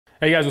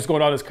Hey guys, what's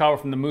going on? It's Kawa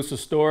from the Musa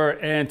Store,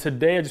 and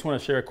today I just want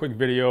to share a quick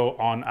video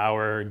on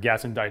our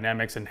Gadsden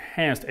Dynamics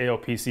Enhanced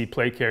ALPC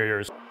plate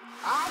carriers.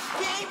 I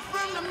came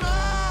from the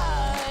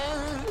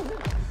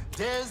mud.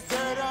 There's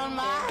dirt on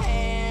my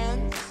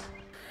hands.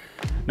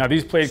 Now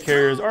these plate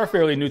carriers are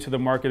fairly new to the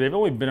market. They've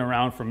only been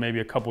around for maybe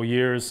a couple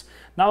years.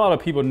 Not a lot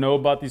of people know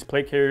about these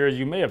plate carriers.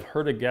 You may have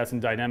heard of Gadsden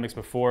Dynamics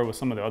before with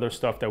some of the other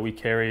stuff that we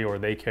carry or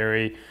they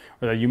carry,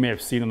 or that you may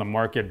have seen on the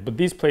market, but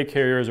these plate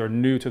carriers are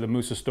new to the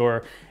Musa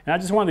Store, and I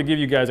just wanted to give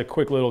you guys a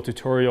quick little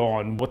tutorial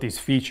on what these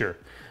feature.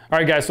 All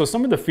right guys, so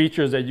some of the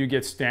features that you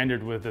get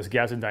standard with this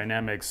Gadsden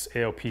Dynamics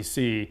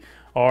ALPC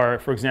are,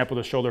 for example,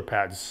 the shoulder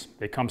pads.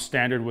 They come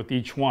standard with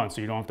each one, so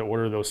you don't have to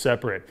order those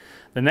separate.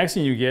 The next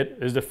thing you get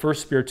is the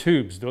first spear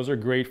tubes. Those are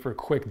great for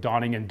quick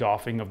donning and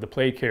doffing of the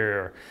plate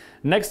carrier.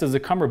 Next is the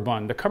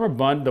cummerbund. The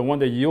cummerbund, the one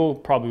that you'll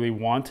probably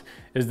want,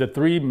 is the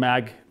 3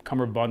 mag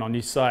cummerbund on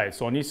each side.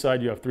 So on each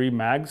side you have 3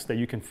 mags that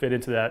you can fit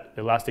into that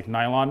elastic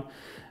nylon.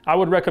 I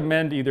would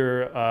recommend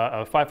either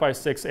a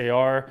 5.56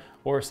 AR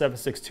or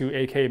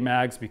 7.62 AK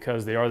mags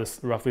because they are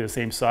roughly the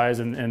same size,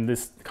 and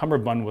this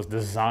cummerbund was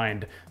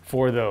designed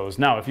for those.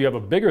 Now, if you have a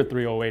bigger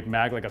 308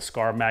 mag, like a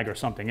SCAR mag or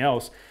something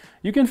else,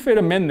 you can fit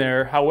them in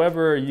there.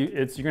 However,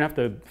 you're gonna have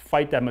to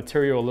fight that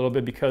material a little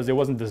bit because it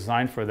wasn't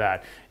designed for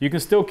that. You can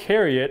still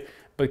carry it,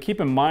 but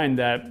keep in mind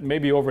that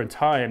maybe over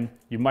time,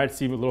 you might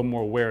see a little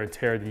more wear and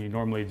tear than you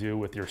normally do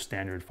with your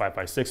standard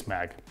 5.56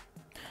 mag.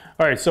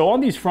 All right, so on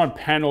these front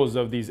panels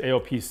of these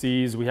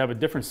ALPCs, we have a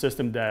different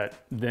system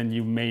than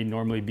you may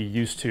normally be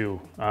used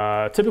to.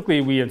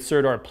 Typically, we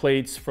insert our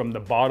plates from the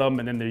bottom,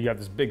 and then you have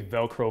this big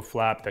Velcro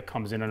flap that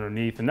comes in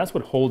underneath, and that's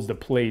what holds the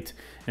plate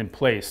in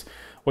place.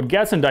 What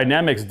Gadsden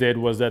Dynamics did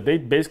was that they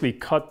basically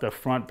cut the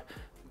front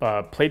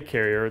plate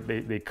carrier,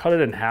 they cut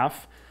it in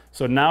half.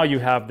 So now you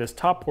have this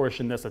top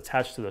portion that's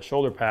attached to the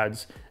shoulder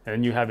pads,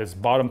 and you have this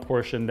bottom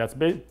portion that's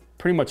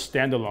pretty much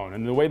standalone.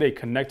 And the way they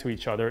connect to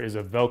each other is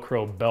a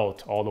Velcro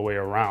belt all the way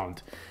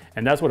around.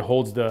 And that's what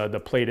holds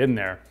the plate in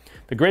there.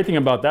 The great thing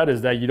about that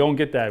is that you don't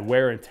get that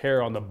wear and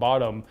tear on the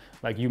bottom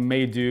like you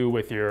may do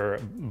with your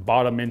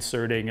bottom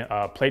inserting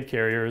plate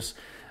carriers.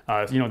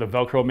 You know, the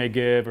Velcro may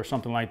give or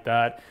something like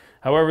that.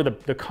 However,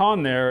 the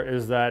con there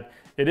is that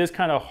it is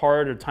kind of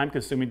hard or time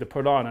consuming to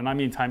put on. And I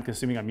mean time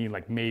consuming, I mean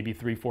like maybe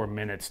 3-4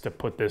 minutes to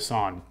put this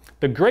on.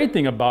 The great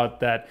thing about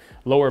that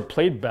lower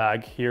plate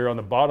bag here on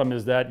the bottom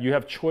is that you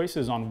have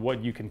choices on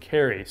what you can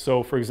carry.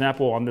 So for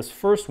example, on this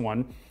first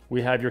one,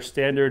 we have your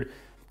standard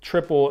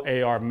triple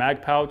AR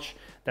mag pouch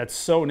that's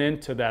sewn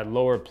into that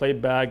lower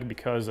plate bag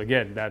because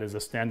again, that is a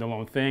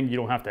standalone thing. You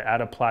don't have to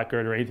add a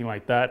placard or anything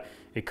like that.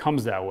 It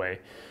comes that way.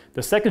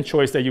 The second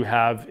choice that you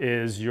have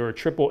is your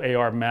triple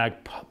AR mag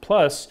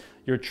plus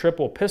your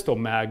triple pistol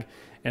mag.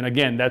 And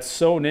again, that's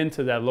sewn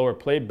into that lower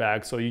plate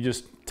bag. So you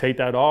just take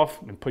that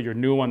off and put your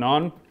new one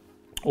on,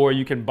 or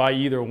you can buy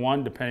either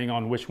one depending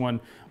on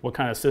what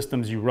kind of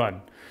systems you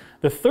run.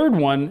 The third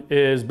one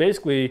is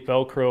basically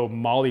Velcro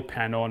Molly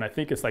panel. And I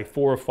think it's like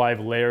 4 or 5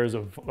 layers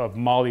of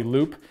Molly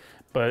loop,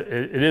 but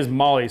it is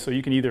Molly. So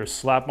you can either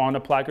slap on a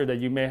placard that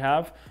you may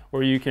have,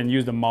 or you can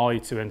use the Molly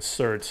to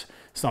insert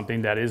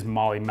something that is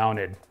Molly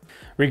mounted.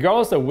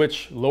 Regardless of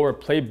which lower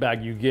plate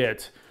bag you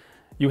get,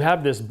 you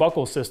have this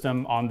buckle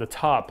system on the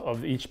top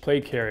of each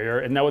plate carrier.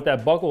 And now what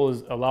that buckle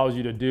allows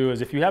you to do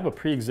is if you have a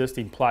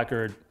pre-existing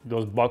placard,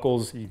 those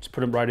buckles, you just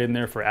put them right in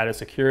there for added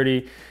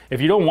security.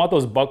 If you don't want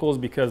those buckles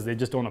because they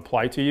just don't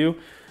apply to you,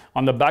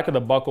 on the back of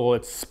the buckle,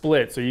 it's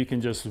split. So you can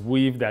just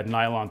weave that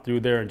nylon through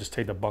there and just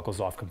take the buckles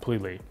off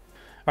completely.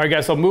 All right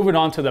guys, so moving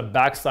on to the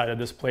back side of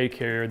this plate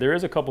carrier, there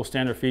is a couple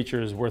standard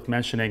features worth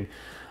mentioning.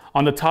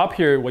 On the top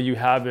here, what you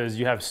have is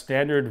you have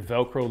standard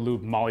Velcro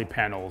loop Molly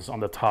panels on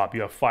the top.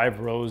 You have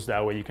 5 rows,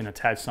 that way you can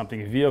attach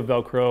something via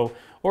Velcro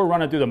or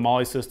run it through the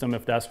Molly system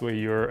if that's what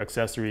your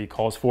accessory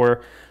calls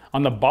for.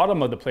 On the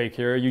bottom of the plate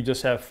carrier, you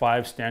just have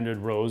 5 standard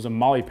rows of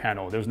Molly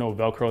panel. There's no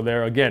Velcro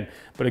there again,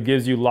 but it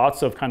gives you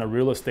lots of kind of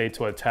real estate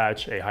to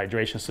attach a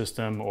hydration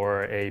system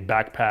or a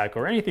backpack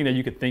or anything that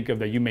you could think of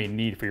that you may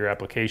need for your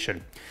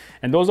application.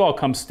 And those all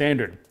come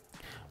standard.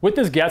 With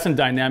this Gadsden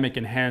Dynamic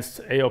Enhanced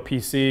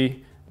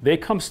ALPC, they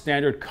come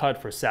standard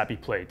cut for Sapi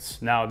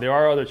plates. Now, there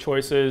are other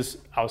choices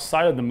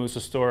outside of the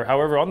Musa Store.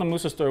 However, on the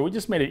Musa Store, we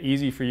just made it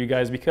easy for you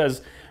guys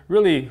because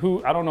really,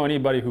 I don't know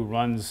anybody who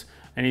runs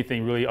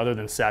anything really other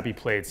than Sapi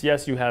plates.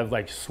 Yes, you have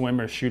like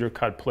swimmer shooter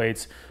cut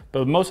plates,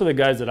 but most of the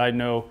guys that I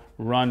know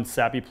run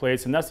Sapi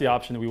plates, and that's the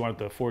option that we wanted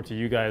to afford to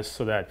you guys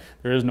so that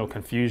there is no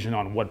confusion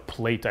on what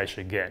plate I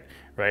should get,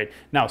 right?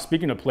 Now,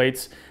 speaking of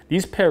plates,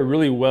 these pair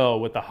really well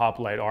with the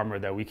Hoplite armor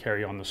that we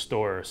carry on the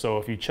store. So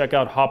if you check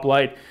out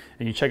Hoplite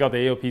and you check out the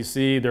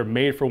ALPC, they're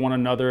made for one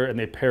another and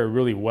they pair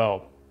really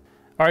well.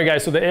 All right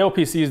guys, so the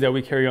ALPCs that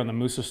we carry on the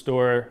Musa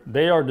Store,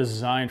 they are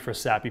designed for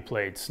Sapi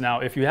plates. Now,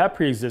 if you have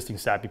pre-existing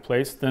Sapi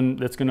plates, then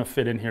that's gonna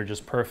fit in here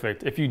just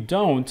perfect. If you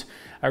don't,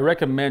 I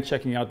recommend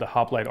checking out the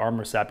Hoplite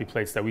Armor Sapi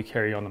plates that we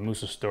carry on the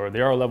Musa Store. They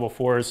are level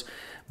 4s,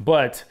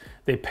 but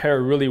they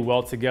pair really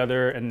well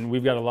together, and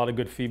we've got a lot of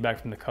good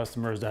feedback from the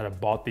customers that have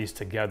bought these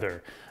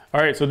together. All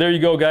right, so there you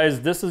go,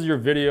 guys. This is your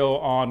video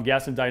on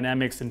Gadsden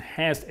Dynamics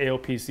Enhanced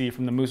ALPC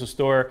from the Musa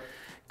Store.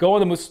 Go on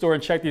the Musa Store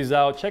and check these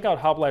out. Check out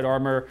Hoplite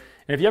armor.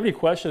 And if you have any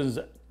questions,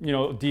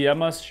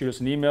 DM us, shoot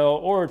us an email,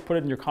 or put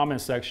it in your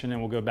comment section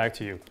and we'll go back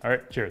to you. All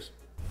right, cheers.